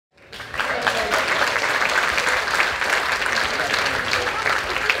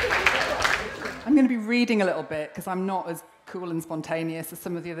reading a little bit because I'm not as cool and spontaneous as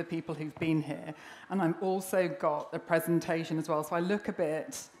some of the other people who've been here. And I've also got a presentation as well. So I look a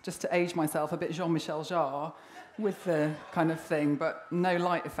bit, just to age myself, a bit Jean-Michel Jarre with the kind of thing, but no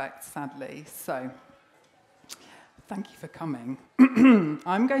light effects, sadly. So thank you for coming.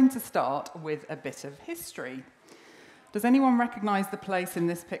 I'm going to start with a bit of history. Does anyone recognise the place in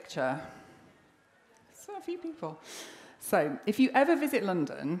this picture? So a few people. So, if you ever visit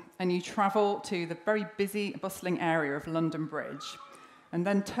London and you travel to the very busy, bustling area of London Bridge and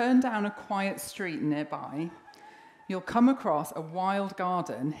then turn down a quiet street nearby, you'll come across a wild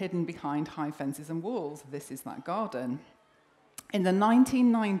garden hidden behind high fences and walls. This is that garden. In the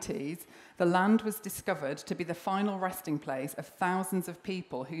 1990s, the land was discovered to be the final resting place of thousands of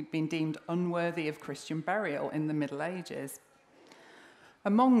people who'd been deemed unworthy of Christian burial in the Middle Ages.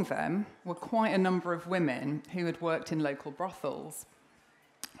 Among them were quite a number of women who had worked in local brothels.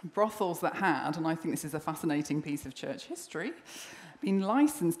 Brothels that had, and I think this is a fascinating piece of church history, been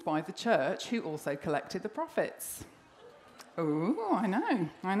licensed by the church, who also collected the profits. Oh,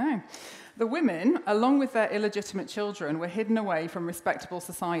 I know. The women, along with their illegitimate children, were hidden away from respectable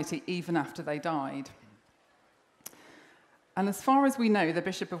society even after they died. And as far as we know, the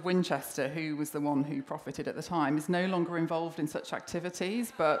Bishop of Winchester, who was the one who profited at the time, is no longer involved in such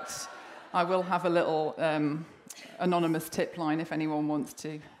activities, but I will have a little anonymous tip line if anyone wants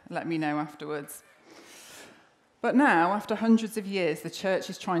to let me know afterwards. But now, after hundreds of years, the church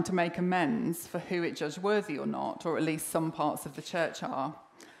is trying to make amends for who it judged worthy or not, or at least some parts of the church are.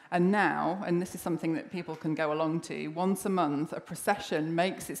 And now, and this is something that people can go along to, once a month, a procession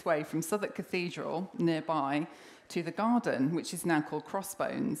makes its way from Southwark Cathedral, nearby, to the garden, which is now called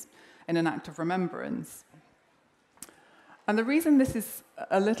Crossbones, in an act of remembrance. And the reason this is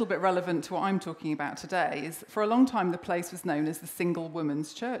a little bit relevant to what I'm talking about today is for a long time the place was known as the single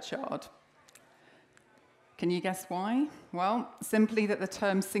woman's churchyard. Can you guess why? Well, simply that the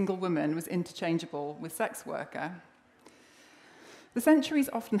term single woman was interchangeable with sex worker. The centuries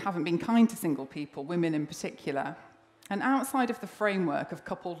often haven't been kind to single people, women in particular. And outside of the framework of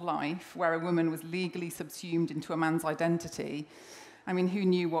coupled life, where a woman was legally subsumed into a man's identity, I mean, who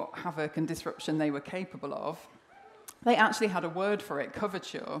knew what havoc and disruption they were capable of? They actually had a word for it,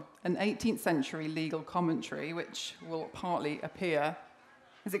 coverture, an 18th century legal commentary, which will partly appear.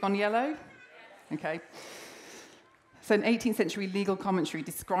 Has it gone yellow? Okay. So an 18th century legal commentary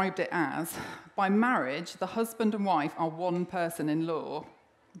described it as, by marriage, the husband and wife are one person in law.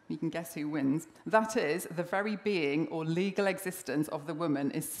 You can guess who wins. That is, the very being or legal existence of the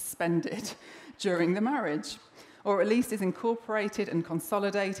woman is suspended during the marriage, or at least is incorporated and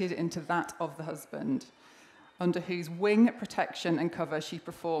consolidated into that of the husband, under whose wing, protection, and cover she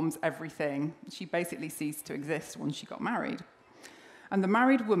performs everything. She basically ceased to exist once she got married. And the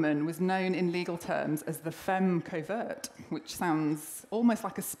married woman was known in legal terms as the femme covert, which sounds almost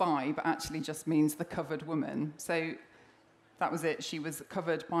like a spy, but actually just means the covered woman. So that was it. She was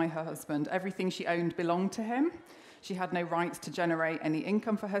covered by her husband. Everything she owned belonged to him. She had no rights to generate any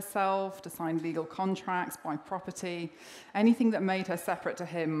income for herself, to sign legal contracts, buy property. Anything that made her separate to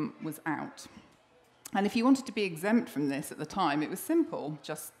him was out. And if you wanted to be exempt from this at the time, it was simple.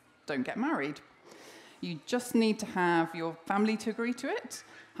 Just don't get married. You just need to have your family to agree to it,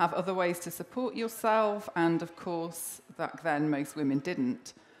 have other ways to support yourself, and of course, back then most women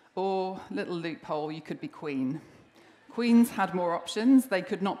didn't. Or, little loophole, you could be queen. Queens had more options. They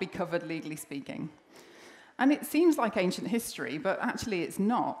could not be covered legally speaking. And it seems like ancient history, but actually it's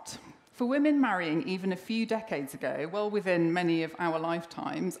not. For women marrying even a few decades ago, well within many of our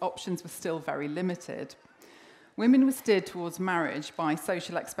lifetimes, options were still very limited. Women were steered towards marriage by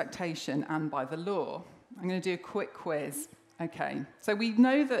social expectation and by the law. I'm going to do a quick quiz. Okay, so we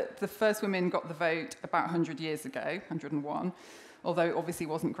know that the first women got the vote about 100 years ago, 101, although it obviously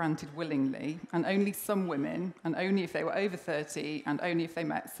wasn't granted willingly, and only some women, and only if they were over 30, and only if they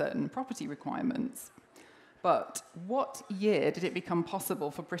met certain property requirements. But what year did it become possible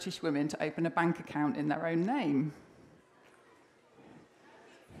for British women to open a bank account in their own name?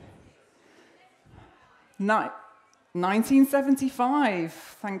 1975.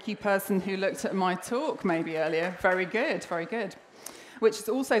 Thank you, person who looked at my talk maybe earlier. Very good, very good. Which is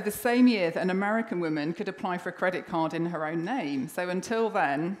also the same year that an American woman could apply for a credit card in her own name. So until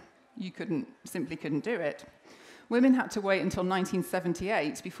then, you simply couldn't do it. Women had to wait until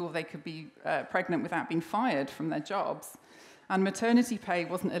 1978 before they could be pregnant without being fired from their jobs. And maternity pay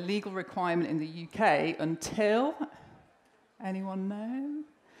wasn't a legal requirement in the UK until, anyone know?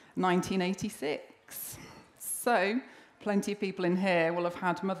 1986. So plenty of people in here will have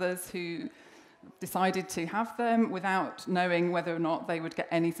had mothers who decided to have them without knowing whether or not they would get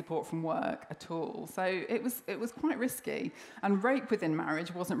any support from work at all. So it was quite risky. And rape within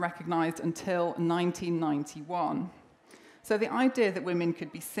marriage wasn't recognised until 1991. So the idea that women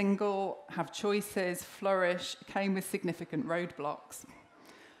could be single, have choices, flourish, came with significant roadblocks.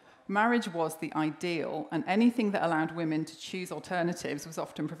 Marriage was the ideal, and anything that allowed women to choose alternatives was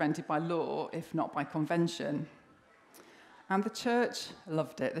often prevented by law, if not by convention. And the church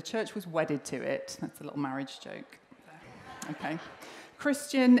loved it. The church was wedded to it. That's a little marriage joke. Okay.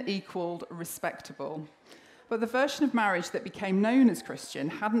 Christian equaled respectable. But the version of marriage that became known as Christian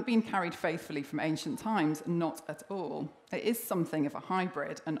hadn't been carried faithfully from ancient times, not at all. It is something of a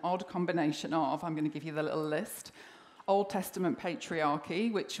hybrid, an odd combination of, I'm going to give you the little list, Old Testament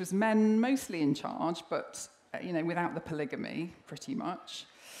patriarchy, which was men mostly in charge, but without the polygamy, pretty much.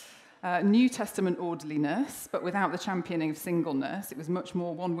 New Testament orderliness, but without the championing of singleness. It was much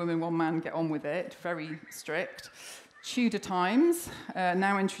more one woman, one man, get on with it, very strict. Tudor times,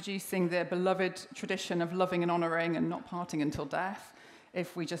 now introducing the beloved tradition of loving and honouring and not parting until death,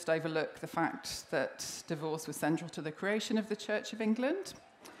 if we just overlook the fact that divorce was central to the creation of the Church of England.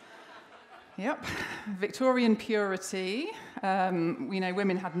 Yep. Victorian purity.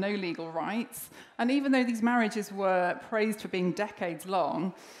 Women had no legal rights. And even though these marriages were praised for being decades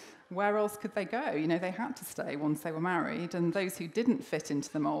long, where else could they go? They had to stay once they were married, and those who didn't fit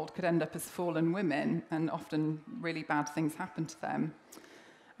into the mould could end up as fallen women, and often really bad things happened to them.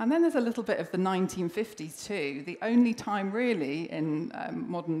 And then there's a little bit of the 1950s too, the only time really in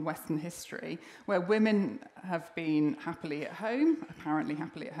modern Western history where women have been happily at home, apparently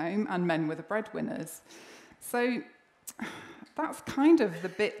happily at home, and men were the breadwinners. So that's kind of the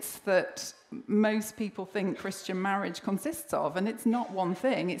bits that most people think Christian marriage consists of, and it's not one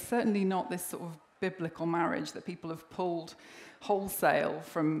thing. It's certainly not this sort of biblical marriage that people have pulled wholesale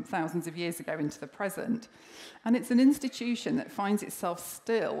from thousands of years ago into the present. And it's an institution that finds itself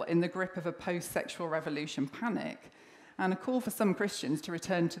still in the grip of a post-sexual revolution panic, and a call for some Christians to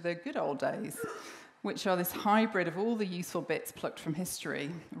return to the good old days, which are this hybrid of all the useful bits plucked from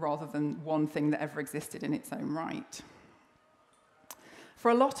history, rather than one thing that ever existed in its own right. For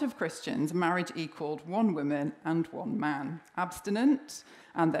a lot of Christians, marriage equaled one woman and one man, abstinent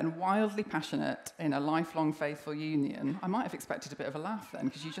and then wildly passionate in a lifelong faithful union. I might have expected a bit of a laugh then,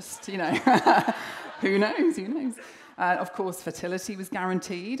 because you just, who knows? Of course, fertility was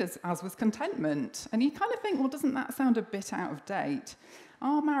guaranteed, as was contentment. And you kind of think, well, doesn't that sound a bit out of date?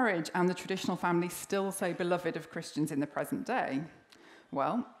 Are marriage and the traditional family still so beloved of Christians in the present day?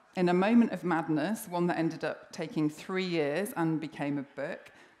 Well, in a moment of madness, one that ended up taking 3 years and became a book,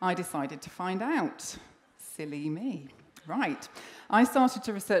 I decided to find out. Silly me. Right. I started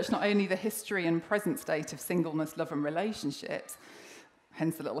to research not only the history and present state of singleness, love and relationships,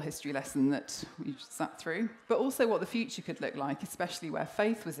 hence the little history lesson that we just sat through, but also what the future could look like, especially where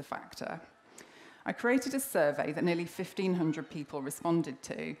faith was a factor. I created a survey that nearly 1,500 people responded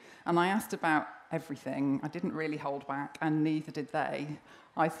to, and I asked about everything. I didn't really hold back, and neither did they.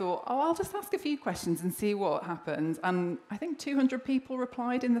 I thought, I'll just ask a few questions and see what happens. And I think 200 people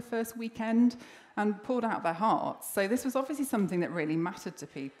replied in the first weekend and poured out their hearts. So this was obviously something that really mattered to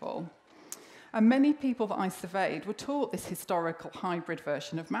people. And many people that I surveyed were taught this historical hybrid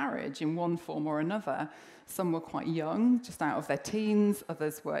version of marriage in one form or another. Some were quite young, just out of their teens,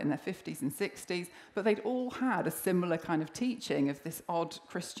 others were in their 50s and 60s, but they'd all had a similar kind of teaching of this odd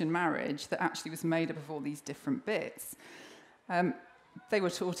Christian marriage that actually was made up of all these different bits. They were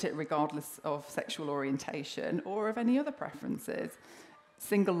taught it regardless of sexual orientation or of any other preferences.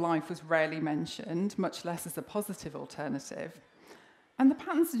 Single life was rarely mentioned, much less as a positive alternative. And the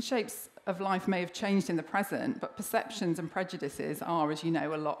patterns and shapes of life may have changed in the present, but perceptions and prejudices are, as you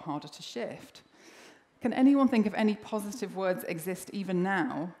know, a lot harder to shift. Can anyone think of any positive words exist even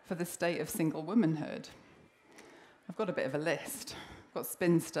now for the state of single womanhood? I've got a bit of a list. I've got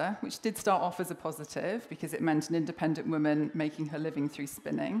spinster, which did start off as a positive because it meant an independent woman making her living through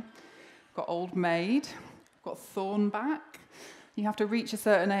spinning. I've got old maid. I've got thornback. You have to reach a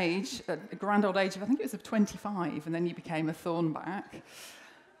certain age, a grand old age of, I think it was of 25, and then you became a thornback.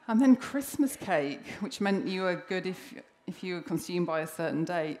 And then Christmas cake, which meant you were good if you were consumed by a certain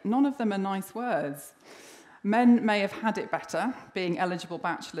date. None of them are nice words. Men may have had it better, being eligible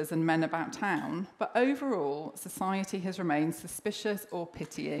bachelors and men about town, but overall, society has remained suspicious or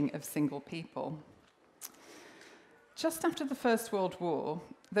pitying of single people. Just after the First World War,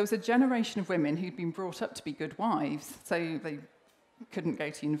 there was a generation of women who'd been brought up to be good wives, so they couldn't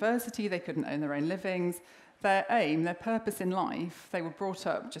go to university, they couldn't own their own livings. Their aim, their purpose in life, they were brought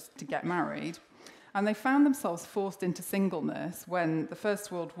up just to get married. And they found themselves forced into singleness when the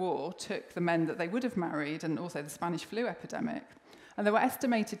First World War took the men that they would have married, and also the Spanish flu epidemic. And there were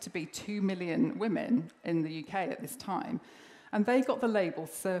estimated to be 2 million women in the UK at this time. And they got the label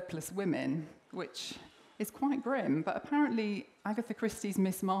surplus women, which is quite grim. But apparently Agatha Christie's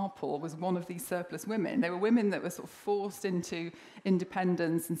Miss Marple was one of these surplus women. They were women that were sort of forced into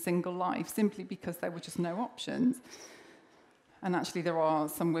independence and single life simply because there were just no options. And actually, there are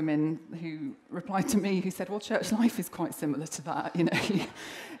some women who replied to me who said, well, church life is quite similar to that. You know,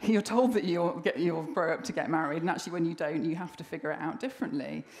 you're told that you'll grow up to get married, and actually when you don't, you have to figure it out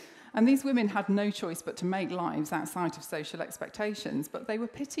differently. And these women had no choice but to make lives outside of social expectations, but they were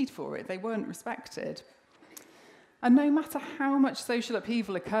pitied for it. They weren't respected. And no matter how much social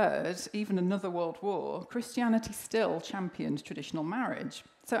upheaval occurred, even another world war, Christianity still championed traditional marriage.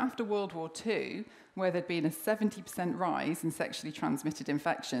 So after World War II, where there'd been a 70% rise in sexually transmitted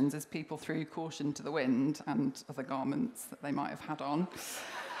infections as people threw caution to the wind and other garments that they might have had on,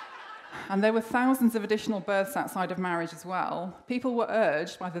 and there were thousands of additional births outside of marriage as well, people were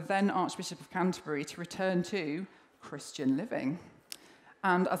urged by the then Archbishop of Canterbury to return to Christian living.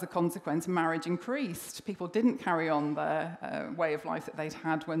 And as a consequence, marriage increased. People didn't carry on their way of life that they'd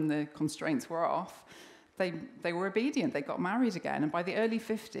had when the constraints were off. They were obedient, they got married again. And by the early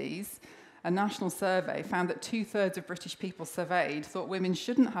 50s, a national survey found that 2/3 of British people surveyed thought women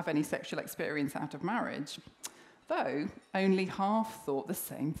shouldn't have any sexual experience out of marriage, though only half thought the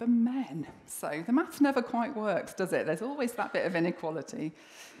same for men. So the maths never quite works, does it? There's always that bit of inequality.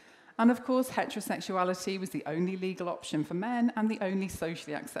 And of course, heterosexuality was the only legal option for men and the only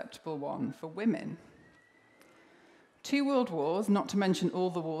socially acceptable one for women. 2 world wars, not to mention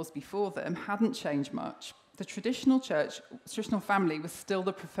all the wars before them, hadn't changed much. The traditional family was still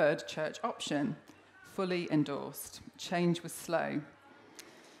the preferred church option, fully endorsed. Change was slow.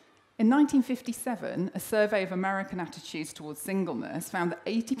 In 1957, a survey of American attitudes towards singleness found that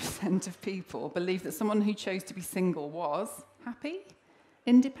 80% of people believed that someone who chose to be single was happy,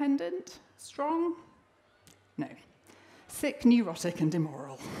 independent, strong? No. Sick, neurotic, and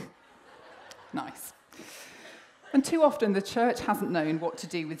immoral. Nice. And too often, the church hasn't known what to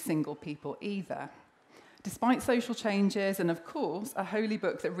do with single people either. Despite social changes and, of course, a holy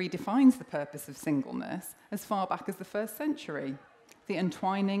book that redefines the purpose of singleness as far back as the 1st century, the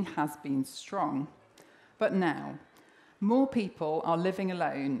entwining has been strong. But now, more people are living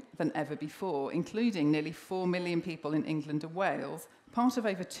alone than ever before, including nearly 4 million people in England and Wales, part of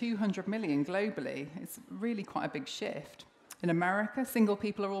over 200 million globally. It's really quite a big shift. In America, single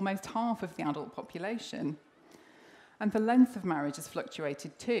people are almost half of the adult population. And the length of marriage has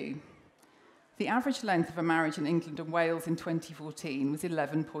fluctuated too. The average length of a marriage in England and Wales in 2014 was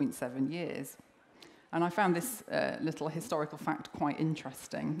 11.7 years. And I found this little historical fact quite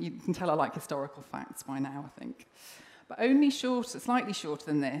interesting. You can tell I like historical facts by now, I think. But only slightly shorter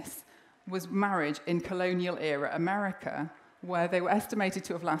than this was marriage in colonial era America, where they were estimated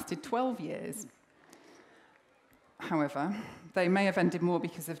to have lasted 12 years. However, they may have ended more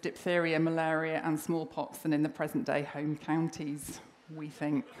because of diphtheria, malaria, and smallpox than in the present-day home counties, we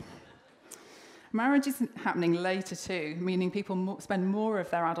think. Marriage is happening later too, meaning people spend more of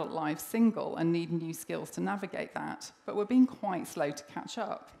their adult lives single and need new skills to navigate that, but we're being quite slow to catch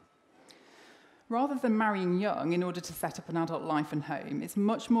up. Rather than marrying young in order to set up an adult life and home, it's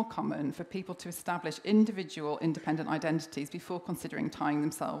much more common for people to establish individual, independent identities before considering tying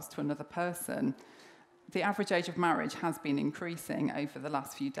themselves to another person. The average age of marriage has been increasing over the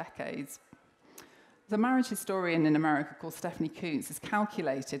last few decades. The marriage historian in America called Stephanie Coontz has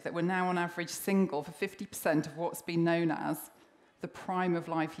calculated that we're now on average single for 50% of what's been known as the prime of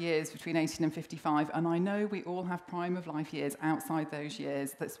life years between 18 and 55. And I know we all have prime of life years outside those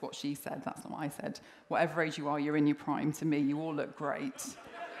years. That's what she said. That's not what I said. Whatever age you are, you're in your prime. To me, you all look great.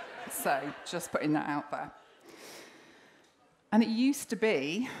 So just putting that out there. And it used to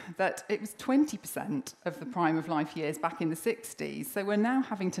be that it was 20% of the prime of life years back in the 60s. So we're now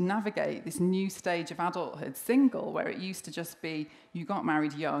having to navigate this new stage of adulthood single, where it used to just be you got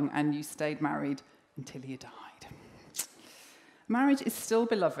married young and you stayed married until you died. Marriage is still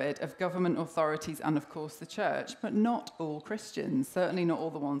beloved of government authorities and, of course, the church, but not all Christians, certainly not all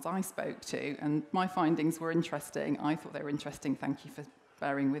the ones I spoke to. And my findings were interesting. I thought they were interesting. Thank you for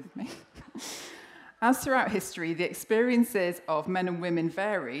bearing with me. As throughout history, the experiences of men and women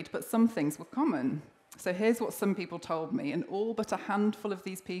varied, but some things were common. So here's what some people told me, and all but a handful of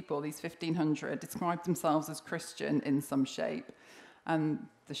these people, these 1,500, described themselves as Christian in some shape, and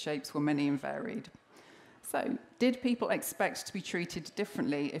the shapes were many and varied. So, did people expect to be treated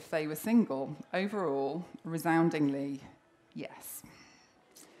differently if they were single? Overall, resoundingly, yes.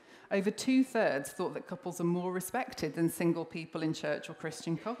 over 2/3 thought that couples are more respected than single people in church or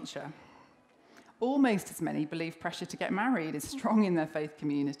Christian culture. Almost as many believe pressure to get married is strong in their faith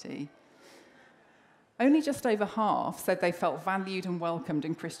community. Only just over half said they felt valued and welcomed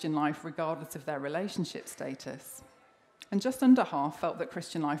in Christian life regardless of their relationship status. And just under half felt that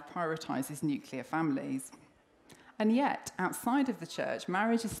Christian life prioritises nuclear families. And yet, outside of the church,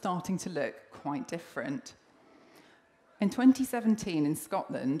 marriage is starting to look quite different. In 2017 in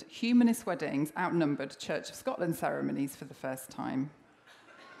Scotland, humanist weddings outnumbered Church of Scotland ceremonies for the first time.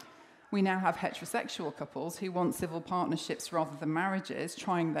 We now have heterosexual couples who want civil partnerships rather than marriages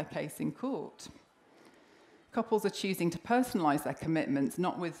trying their case in court. Couples are choosing to personalise their commitments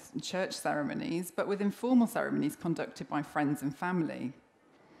not with church ceremonies, but with informal ceremonies conducted by friends and family.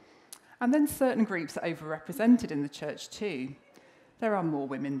 And then certain groups are overrepresented in the church too. There are more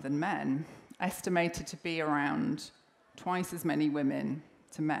women than men, estimated to be around twice as many women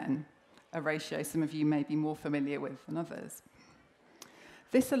to men, a ratio some of you may be more familiar with than others.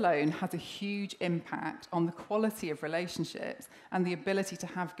 This alone has a huge impact on the quality of relationships and the ability to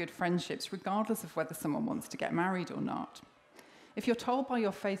have good friendships, regardless of whether someone wants to get married or not. If you're told by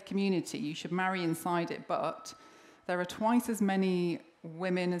your faith community you should marry inside it, but there are twice as many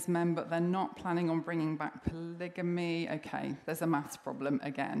women as men, but they're not planning on bringing back polygamy, okay, there's a maths problem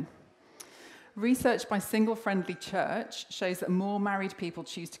again. Research by Single Friendly Church shows that more married people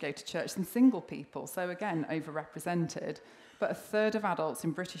choose to go to church than single people, so again, overrepresented. But 1/3 of adults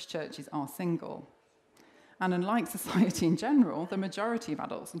in British churches are single. And unlike society in general, the majority of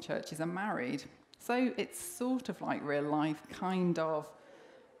adults in churches are married. So it's sort of like real life, kind of,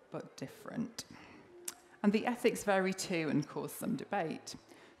 but different. And the ethics vary too and cause some debate.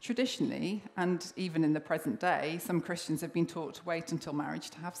 Traditionally, and even in the present day, some Christians have been taught to wait until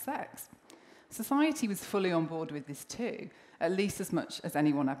marriage to have sex. Society was fully on board with this too, at least as much as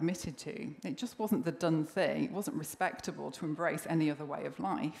anyone admitted to. It just wasn't the done thing. It wasn't respectable to embrace any other way of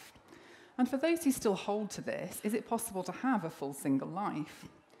life. And for those who still hold to this, is it possible to have a full single life?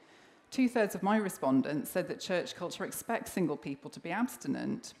 2/3 of my respondents said that church culture expects single people to be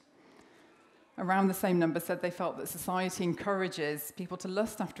abstinent. Around the same number said they felt that society encourages people to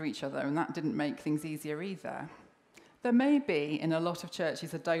lust after each other, and that didn't make things easier either. There may be, in a lot of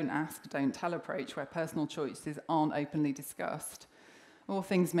churches, a don't ask, don't tell approach where personal choices aren't openly discussed, or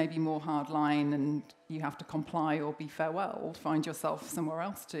things may be more hardline and you have to comply or be farewelled, find yourself somewhere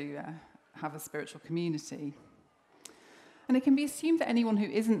else to have a spiritual community. And it can be assumed that anyone who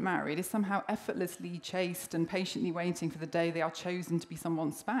isn't married is somehow effortlessly chaste and patiently waiting for the day they are chosen to be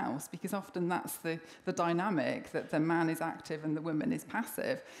someone's spouse, because often that's the dynamic, that the man is active and the woman is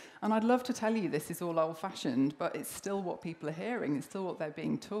passive. And I'd love to tell you this is all old-fashioned, but it's still what people are hearing, it's still what they're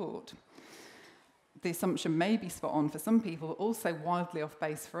being taught. The assumption may be spot on for some people, but also wildly off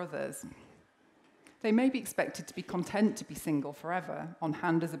base for others. They may be expected to be content to be single forever, on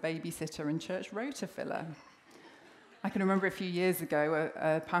hand as a babysitter and church rota filler. I can remember a few years ago,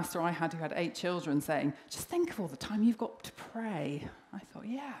 a pastor I had who had 8 children saying, just think of all the time you've got to pray. I thought,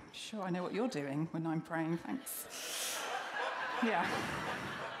 yeah, sure, I know what you're doing when I'm praying, thanks. Yeah.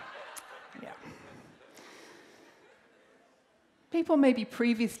 People may be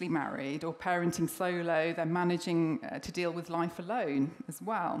previously married or parenting solo, they're managing to deal with life alone as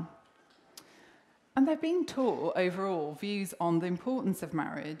well. And they're being taught, overall, views on the importance of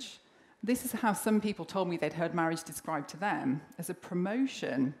marriage. This is how some people told me they'd heard marriage described to them as a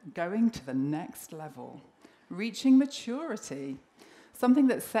promotion, going to the next level, reaching maturity, something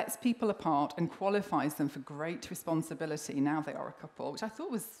that sets people apart and qualifies them for great responsibility now they are a couple, which I thought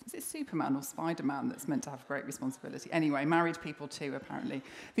was it Superman or Spider-Man that's meant to have great responsibility? Anyway, married people too, apparently.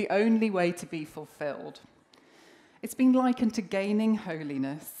 The only way to be fulfilled. It's been likened to gaining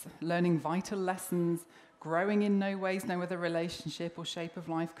holiness, learning vital lessons, growing in no ways no other relationship or shape of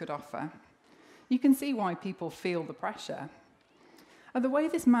life could offer. You can see why people feel the pressure. And the way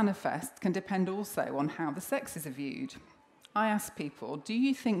this manifests can depend also on how the sexes are viewed. I asked people, do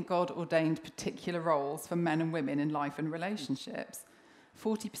you think God ordained particular roles for men and women in life and relationships?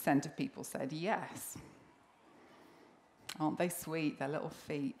 40% of people said yes. Aren't they sweet, their little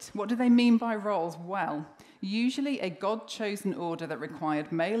feet? What do they mean by roles? Well, usually a God-chosen order that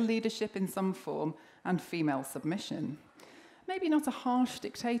required male leadership in some form and female submission. Maybe not a harsh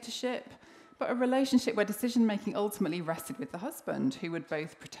dictatorship, but a relationship where decision-making ultimately rested with the husband, who would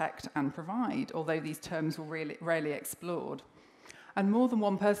both protect and provide, although these terms were rarely explored. And more than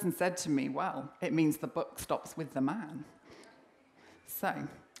one person said to me, well, it means the buck stops with the man. So,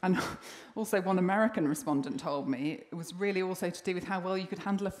 And also one American respondent told me it was really also to do with how well you could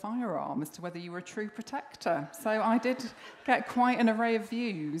handle a firearm as to whether you were a true protector. So I did get quite an array of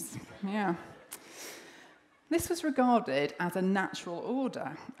views, yeah. This was regarded as a natural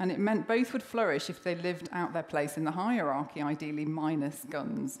order, and it meant both would flourish if they lived out their place in the hierarchy, ideally minus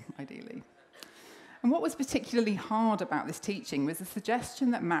guns, ideally. And what was particularly hard about this teaching was the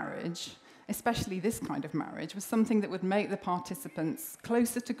suggestion that marriage, especially this kind of marriage, was something that would make the participants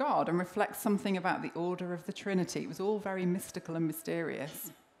closer to God and reflect something about the order of the Trinity. It was all very mystical and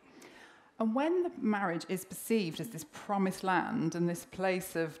mysterious. And when the marriage is perceived as this promised land and this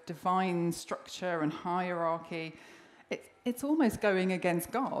place of divine structure and hierarchy, it's almost going against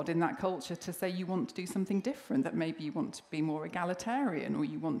God in that culture to say you want to do something different, that maybe you want to be more egalitarian or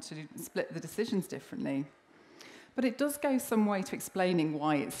you want to split the decisions differently. But it does go some way to explaining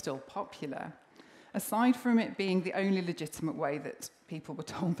why it's still popular, aside from it being the only legitimate way that people were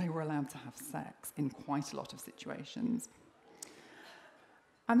told they were allowed to have sex in quite a lot of situations.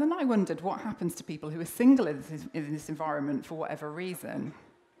 And then I wondered what happens to people who are single in this environment for whatever reason.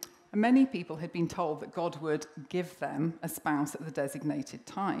 And many people had been told that God would give them a spouse at the designated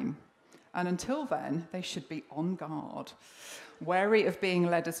time. And until then, they should be on guard, wary of being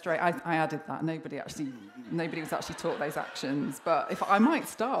led astray. I added that. Nobody was actually taught those actions. But if I might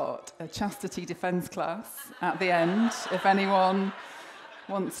start a chastity defense class at the end, if anyone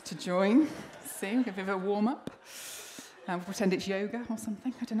wants to join. See, we'll give it a warm-up. We'll pretend it's yoga or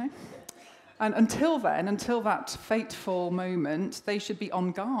something, I don't know. And until then, until that fateful moment, they should be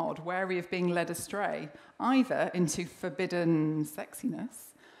on guard, wary of being led astray, either into forbidden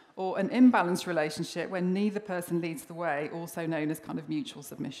sexiness or an imbalanced relationship where neither person leads the way, also known as kind of mutual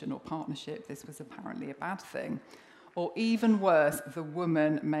submission or partnership. This was apparently a bad thing. Or even worse, the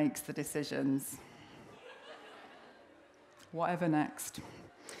woman makes the decisions. Whatever next.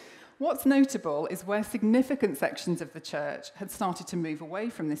 What's notable is where significant sections of the church had started to move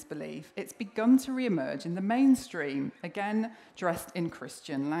away from this belief, it's begun to re-emerge in the mainstream, again dressed in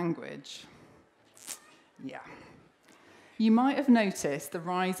Christian language. Yeah. You might have noticed the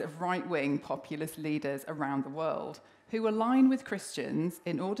rise of right-wing populist leaders around the world who align with Christians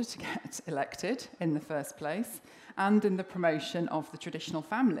in order to get elected in the first place and in the promotion of the traditional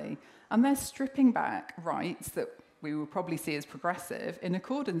family. And they're stripping back rights that we will probably see as progressive in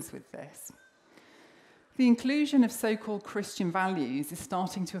accordance with this. The inclusion of so-called Christian values is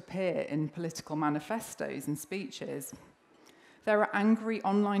starting to appear in political manifestos and speeches. There are angry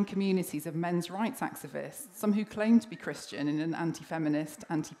online communities of men's rights activists, some who claim to be Christian in an anti-feminist,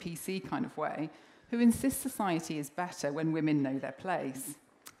 anti-PC kind of way, who insist society is better when women know their place.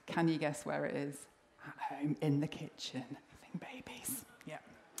 Can you guess where it is? At home, in the kitchen, having babies. Yeah.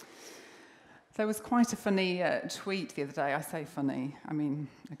 There was quite a funny tweet the other day. I say funny, I mean,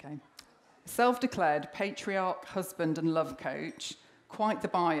 okay. Self-declared patriarch, husband and love coach. Quite the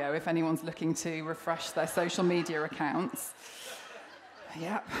bio if anyone's looking to refresh their social media accounts.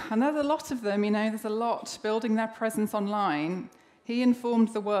 Yep, and there's a lot of them, you know, there's a lot building their presence online. He informed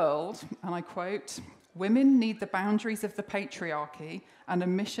the world, and I quote, "Women need the boundaries of the patriarchy and a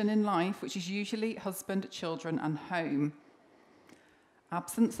mission in life, which is usually husband, children and home.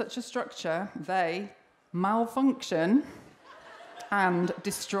 Absent such a structure, they malfunction and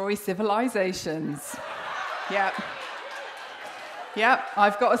destroy civilizations." Yep,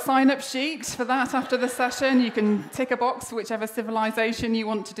 I've got a sign-up sheet for that after the session. You can tick a box for whichever civilization you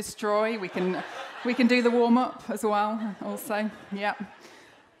want to destroy. We can do the warm-up as well, also. Yep.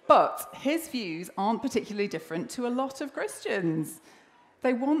 But his views aren't particularly different to a lot of Christians.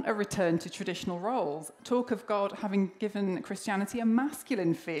 They want a return to traditional roles. Talk of God having given Christianity a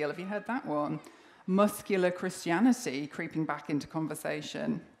masculine feel. Have you heard that one? Muscular Christianity creeping back into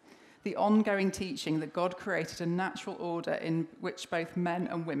conversation. The ongoing teaching that God created a natural order in which both men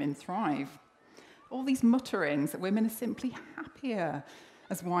and women thrive. All these mutterings that women are simply happier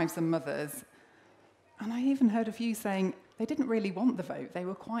as wives and mothers. And I even heard a few saying they didn't really want the vote. They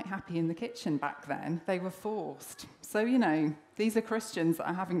were quite happy in the kitchen back then. They were forced. So, you know, these are Christians that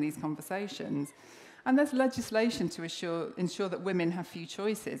are having these conversations. And there's legislation to ensure that women have few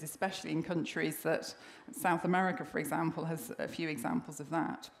choices, especially in countries that, South America, for example, has a few examples of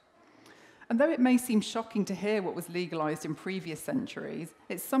that. And though it may seem shocking to hear what was legalised in previous centuries,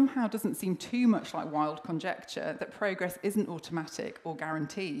 it somehow doesn't seem too much like wild conjecture that progress isn't automatic or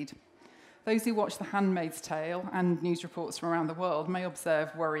guaranteed. Those who watch The Handmaid's Tale and news reports from around the world may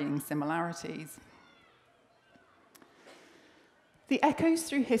observe worrying similarities. The echoes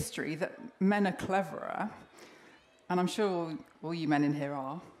through history that men are cleverer, and I'm sure all you men in here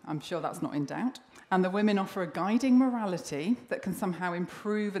are, I'm sure that's not in doubt. And the women offer a guiding morality that can somehow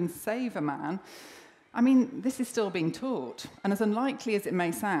improve and save a man. I mean, this is still being taught. And as unlikely as it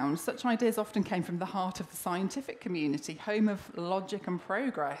may sound, such ideas often came from the heart of the scientific community, home of logic and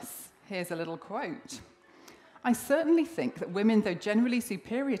progress. Here's a little quote. I certainly think that women, though generally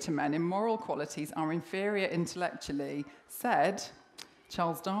superior to men in moral qualities, are inferior intellectually, said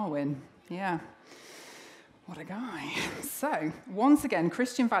Charles Darwin. Yeah. What a guy. So, once again,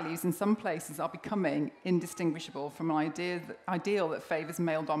 Christian values in some places are becoming indistinguishable from an ideal that favours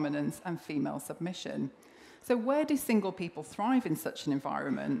male dominance and female submission. So where do single people thrive in such an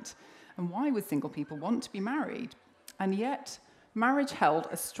environment? And why would single people want to be married? And yet, marriage held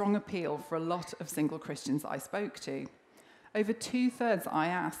a strong appeal for a lot of single Christians I spoke to. Over 2/3 I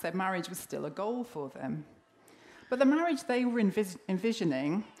asked said marriage was still a goal for them. But the marriage they were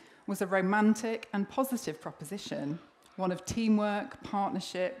envisioning was a romantic and positive proposition, one of teamwork,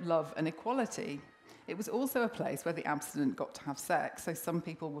 partnership, love, and equality. It was also a place where the abstinent got to have sex, so some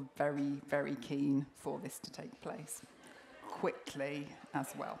people were very, very keen for this to take place, quickly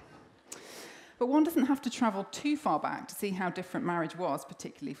as well. But one doesn't have to travel too far back to see how different marriage was,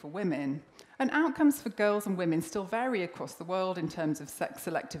 particularly for women. And outcomes for girls and women still vary across the world in terms of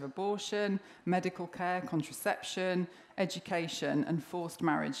sex-selective abortion, medical care, contraception, education, and forced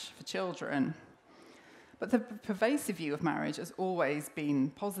marriage for children. But the pervasive view of marriage has always been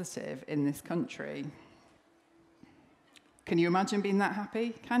positive in this country. Can you imagine being that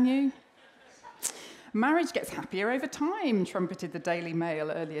happy? Can you? Marriage gets happier over time, trumpeted the Daily Mail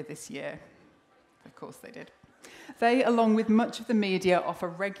earlier this year. Of course they did. They, along with much of the media, offer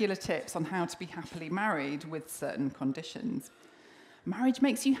regular tips on how to be happily married with certain conditions. Marriage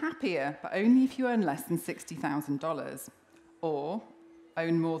makes you happier, but only if you earn less than $60,000, or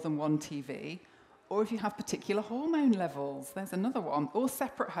own more than one TV, or if you have particular hormone levels. There's another one. Or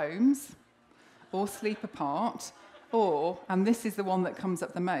separate homes, or sleep apart, or, and this is the one that comes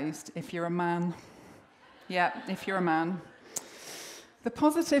up the most, if you're a man. Yeah, if you're a man. The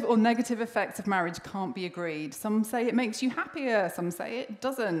positive or negative effects of marriage can't be agreed. Some say it makes you happier, some say it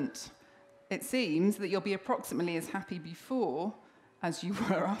doesn't. It seems that you'll be approximately as happy before as you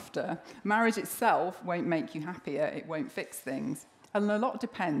were after. Marriage itself won't make you happier, it won't fix things. And a lot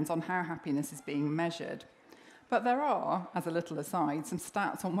depends on how happiness is being measured. But there are, as a little aside, some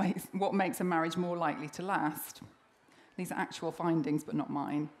stats on what makes a marriage more likely to last. These are actual findings, but not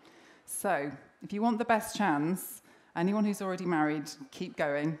mine. So, if you want the best chance, anyone who's already married, keep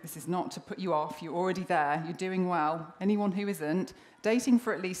going. This is not to put you off. You're already there. You're doing well. Anyone who isn't, dating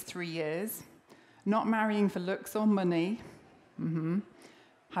for at least 3 years, not marrying for looks or money,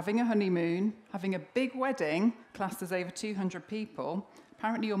 having a honeymoon, having a big wedding, classed as over 200 people.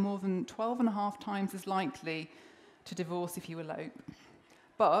 Apparently you're more than 12.5 times as likely to divorce if you elope.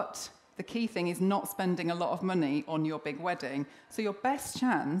 But the key thing is not spending a lot of money on your big wedding. So your best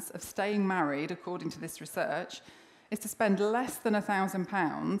chance of staying married, according to this research, is to spend less than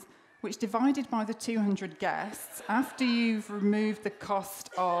 £1,000, which divided by the 200 guests, after you've removed the cost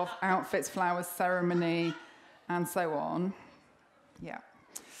of outfits, flowers, ceremony, and so on. Yeah.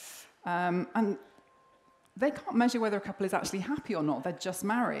 And they can't measure whether a couple is actually happy or not. They're just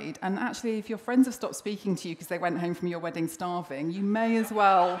married. And actually, if your friends have stopped speaking to you because they went home from your wedding starving, you may as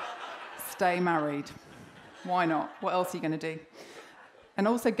well stay married. Why not? What else are you going to do? And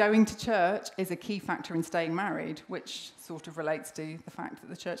also going to church is a key factor in staying married, which sort of relates to the fact that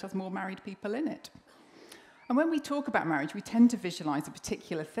the church has more married people in it. And when we talk about marriage, we tend to visualise a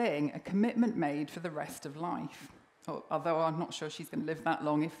particular thing, a commitment made for the rest of life. Although I'm not sure she's going to live that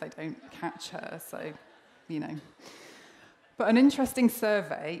long if they don't catch her, so, you know. But an interesting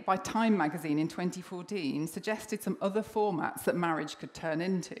survey by Time magazine in 2014 suggested some other formats that marriage could turn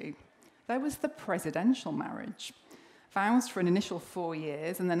into. There was the presidential marriage. Vows for an initial 4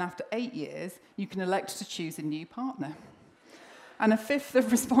 years, and then after 8 years, you can elect to choose a new partner. And a fifth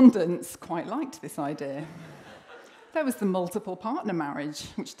of respondents quite liked this idea. There was the multiple partner marriage,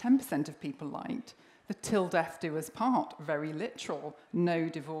 which 10% of people liked. The till death do us part, very literal, no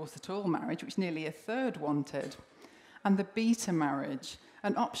divorce at all marriage, which nearly a third wanted. And the beta marriage,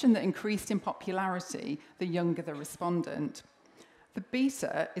 an option that increased in popularity the younger the respondent. The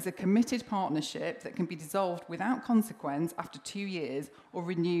beta is a committed partnership that can be dissolved without consequence after 2 years or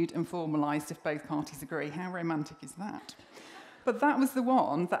renewed and formalised if both parties agree. How romantic is that? But that was the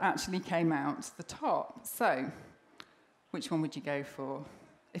one that actually came out the top. So, which one would you go for?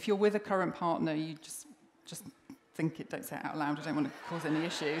 If you're with a current partner, you just think it, don't say it out loud, I don't want to cause any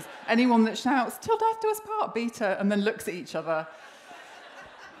issues. Anyone that shouts, till death do us part, beta, and then looks at each other,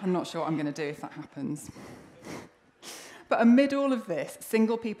 I'm not sure what I'm going to do if that happens. But amid all of this,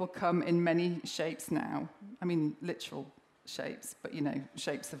 single people come in many shapes now. I mean, literal shapes, but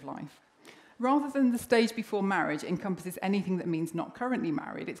shapes of life. Rather than the stage before marriage encompasses anything that means not currently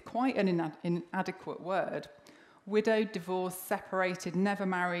married, it's quite an inadequate word. Widowed, divorced, separated, never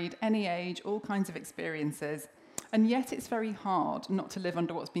married, any age, all kinds of experiences. And yet it's very hard not to live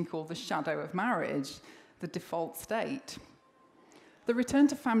under what's been called the shadow of marriage, the default state. The return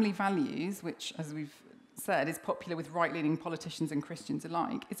to family values, which, as we've said, is popular with right-leaning politicians and Christians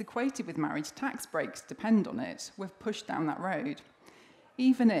alike, is equated with marriage. Tax breaks depend on it. We've pushed down that road.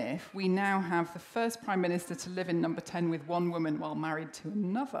 Even if we now have the first Prime Minister to live in number 10 with one woman while married to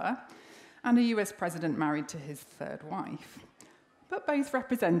another, and a US President married to his third wife, but both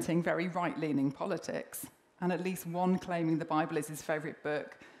representing very right-leaning politics, and at least one claiming the Bible is his favourite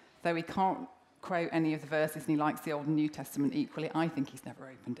book, though he can't quote any of the verses and he likes the Old and New Testament equally. I think he's never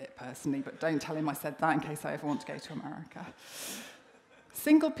opened it personally, but don't tell him I said that in case I ever want to go to America.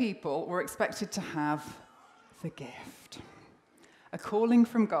 Single people were expected to have the gift, a calling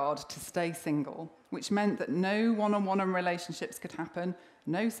from God to stay single, which meant that no one-on-one relationships could happen,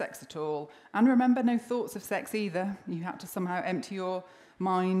 no sex at all, and remember, no thoughts of sex either. You had to somehow empty your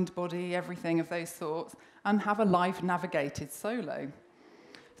mind, body, everything of those thoughts, and have a life navigated solo.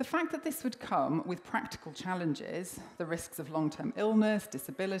 The fact that this would come with practical challenges, the risks of long-term illness,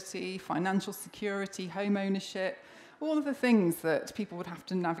 disability, financial security, home ownership, all of the things that people would have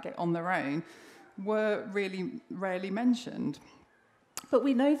to navigate on their own, were really rarely mentioned. But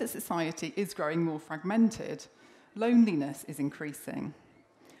we know that society is growing more fragmented. Loneliness is increasing.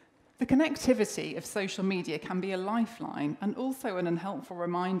 The connectivity of social media can be a lifeline and also an unhelpful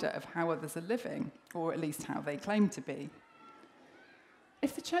reminder of how others are living, or at least how they claim to be.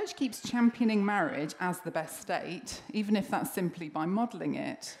 If the church keeps championing marriage as the best state, even if that's simply by modelling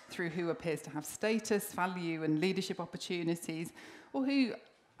it through who appears to have status, value, and leadership opportunities, or the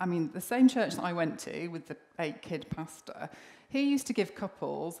same church that I went to with the 8-kid pastor, he used to give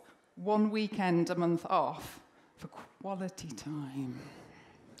couples one weekend a month off for quality time.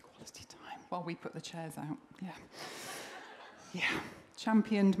 Quality time, while we put the chairs out, yeah.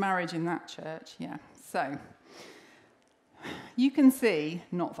 Championed marriage in that church, yeah. So, you can see,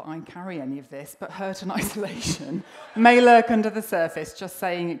 not that I carry any of this, but hurt and isolation may lurk under the surface, just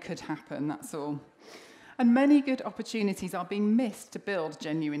saying it could happen, that's all. And many good opportunities are being missed to build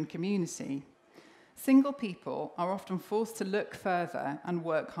genuine community. Single people are often forced to look further and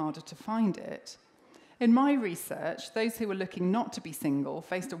work harder to find it. In my research, those who were looking not to be single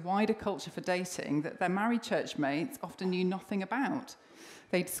faced a wider culture for dating that their married church mates often knew nothing about.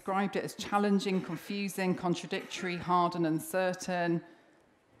 They described it as challenging, confusing, contradictory, hard and uncertain.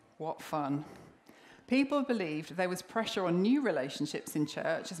 What fun. People believed there was pressure on new relationships in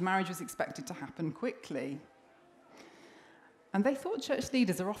church as marriage was expected to happen quickly. And they thought church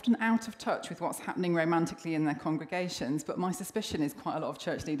leaders are often out of touch with what's happening romantically in their congregations, but my suspicion is quite a lot of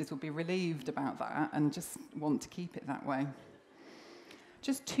church leaders will be relieved about that and just want to keep it that way.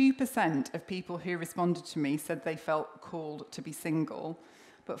 Just 2% of people who responded to me said they felt called to be single,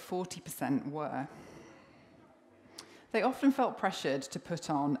 but 40% were. They often felt pressured to put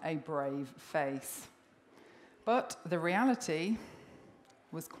on a brave face. But the reality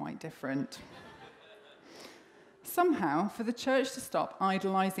was quite different. Somehow, for the church to stop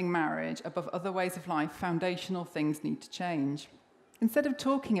idolising marriage above other ways of life, foundational things need to change. Instead of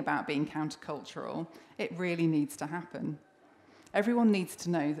talking about being countercultural, it really needs to happen. Everyone needs to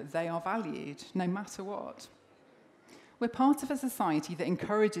know that they are valued, no matter what. We're part of a society that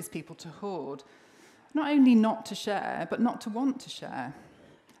encourages people to hoard, not only not to share, but not to want to share.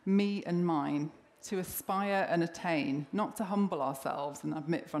 Me and mine, to aspire and attain, not to humble ourselves and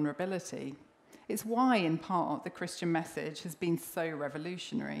admit vulnerability. It's why, in part, the Christian message has been so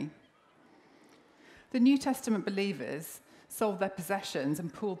revolutionary. The New Testament believers sold their possessions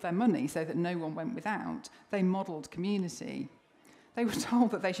and pooled their money so that no one went without. They modelled community. They were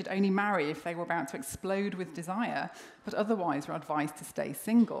told that they should only marry if they were about to explode with desire, but otherwise were advised to stay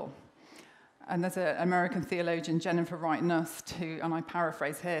single. And there's an American theologian, Jennifer Wright Nust, who, and I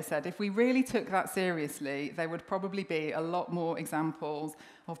paraphrase here, said, if we really took that seriously, there would probably be a lot more examples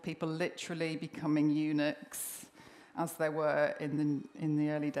of people literally becoming eunuchs, as there were in the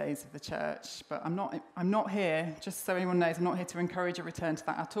early days of the church. But I'm not here, just so anyone knows, I'm not here to encourage a return to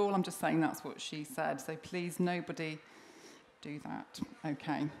that at all. I'm just saying that's what she said. So please, nobody do that.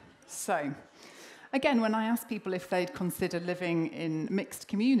 Okay. So, again, when I ask people if they'd consider living in mixed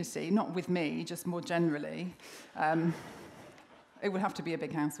community, not with me, just more generally, it would have to be a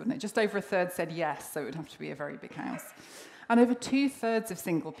big house, wouldn't it? Just over a third said yes, so it would have to be a very big house. And over 2/3 of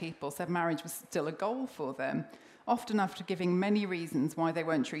single people said marriage was still a goal for them. often after giving many reasons why they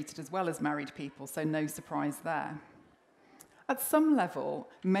weren't treated as well as married people, so no surprise there. At some level,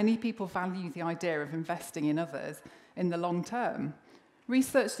 many people value the idea of investing in others in the long term.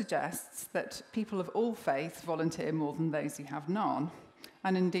 Research suggests that people of all faiths volunteer more than those who have none.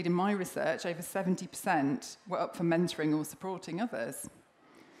 And indeed, in my research, over 70% were up for mentoring or supporting others.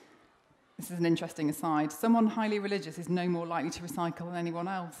 This is an interesting aside. Someone highly religious is no more likely to recycle than anyone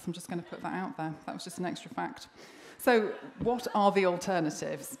else. I'm just going to put that out there. That was just an extra fact. So what are the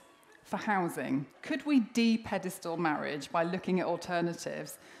alternatives for housing? Could we de-pedestal marriage by looking at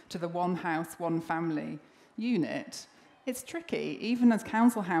alternatives to the one house, one family unit? It's tricky. Even as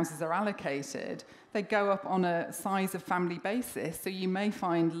council houses are allocated, they go up on a size of family basis, so you may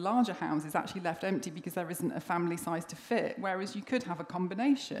find larger houses actually left empty because there isn't a family size to fit, whereas you could have a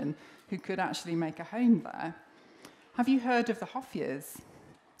combination who could actually make a home there. Have you heard of the Hofjes?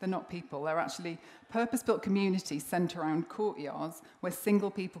 They're not people, they're actually purpose-built communities centred around courtyards where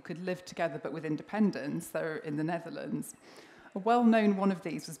single people could live together but with independence. They're in the Netherlands. A well-known one of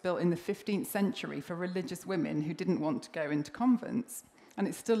these was built in the 15th century for religious women who didn't want to go into convents, and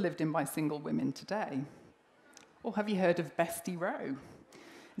it's still lived in by single women today. Or have you heard of Bestie Row?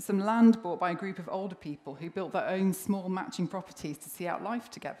 It's some land bought by a group of older people who built their own small matching properties to see out life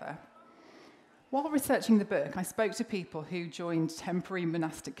together. While researching the book, I spoke to people who joined temporary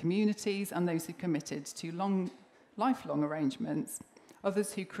monastic communities and those who committed to lifelong arrangements.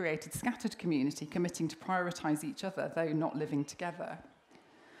 Others who created scattered community, committing to prioritise each other, though not living together.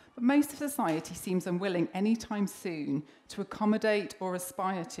 But most of society seems unwilling anytime soon to accommodate or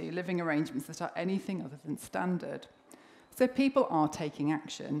aspire to living arrangements that are anything other than standard. So people are taking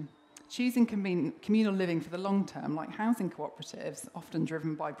action, choosing communal living for the long term, like housing cooperatives, often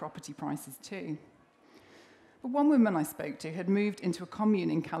driven by property prices too. But one woman I spoke to had moved into a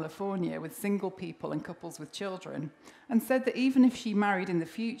commune in California with single people and couples with children, and said that even if she married in the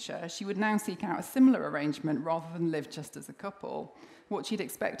future, she would now seek out a similar arrangement rather than live just as a couple. What she'd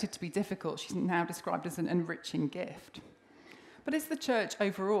expected to be difficult, she's now described as an enriching gift. But is the church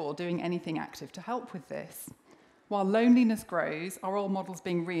overall doing anything active to help with this? While loneliness grows, are all models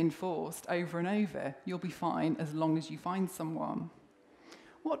being reinforced over and over? You'll be fine as long as you find someone.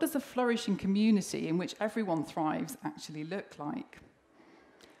 What does a flourishing community in which everyone thrives actually look like?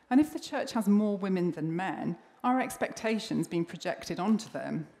 And if the church has more women than men, are expectations being projected onto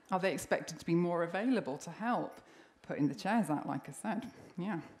them? Are they expected to be more available to help? Putting the chairs out, like I said,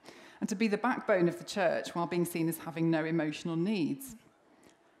 yeah. And to be the backbone of the church while being seen as having no emotional needs.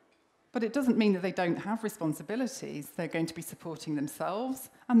 But it doesn't mean that they don't have responsibilities. They're going to be supporting themselves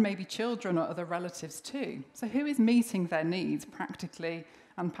and maybe children or other relatives too. So who is meeting their needs practically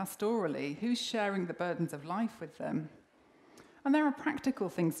and pastorally? Who's sharing the burdens of life with them? And there are practical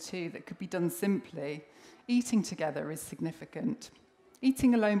things too that could be done simply. Eating together is significant.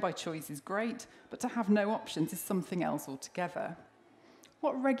 Eating alone by choice is great, but to have no options is something else altogether.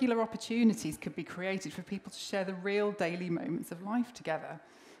 What regular opportunities could be created for people to share the real daily moments of life together?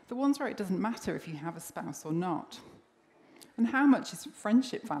 The ones where it doesn't matter if you have a spouse or not. And how much is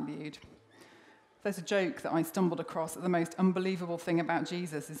friendship valued? There's a joke that I stumbled across that the most unbelievable thing about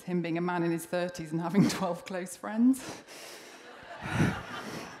Jesus is him being a man in his 30s and having 12 close friends.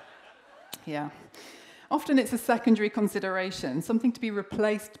 Yeah. Often it's a secondary consideration, something to be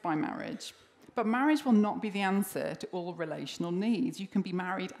replaced by marriage. But marriage will not be the answer to all relational needs. You can be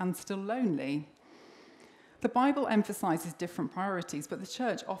married and still lonely. The Bible emphasises different priorities, but the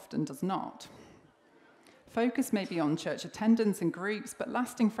church often does not. Focus may be on church attendance and groups, but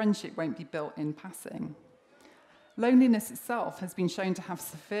lasting friendship won't be built in passing. Loneliness itself has been shown to have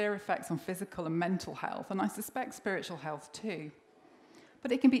severe effects on physical and mental health, and I suspect spiritual health too.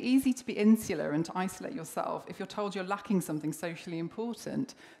 But it can be easy to be insular and to isolate yourself if you're told you're lacking something socially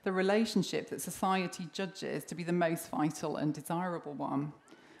important, the relationship that society judges to be the most vital and desirable one.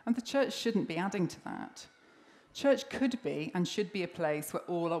 And the church shouldn't be adding to that. Church could be and should be a place where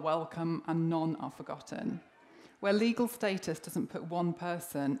all are welcome and none are forgotten, where legal status doesn't put one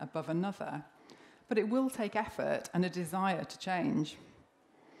person above another, but it will take effort and a desire to change.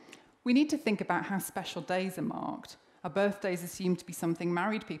 We need to think about how special days are marked. Our birthdays assume to be something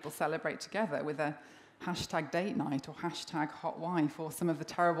married people celebrate together with a hashtag date night or hashtag hot wife or some of the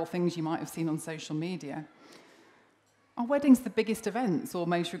terrible things you might have seen on social media. Are weddings the biggest events or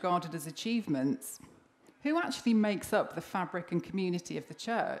most regarded as achievements? Who actually makes up the fabric and community of the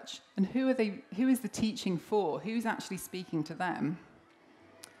church? And who is the teaching for? Who's actually speaking to them?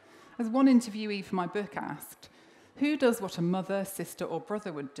 As one interviewee for my book asked, who does what a mother, sister, or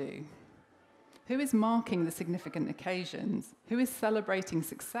brother would do? Who is marking the significant occasions? Who is celebrating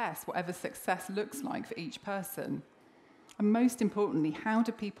success, whatever success looks like for each person? And most importantly, how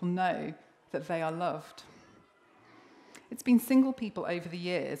do people know that they are loved? It's been single people over the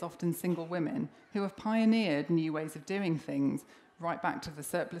years, often single women, who have pioneered new ways of doing things, right back to the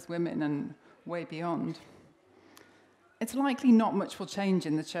surplus women and way beyond. It's likely not much will change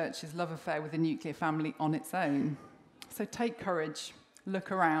in the church's love affair with the nuclear family on its own. So take courage,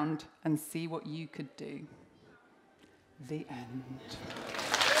 look around, and see what you could do. The end.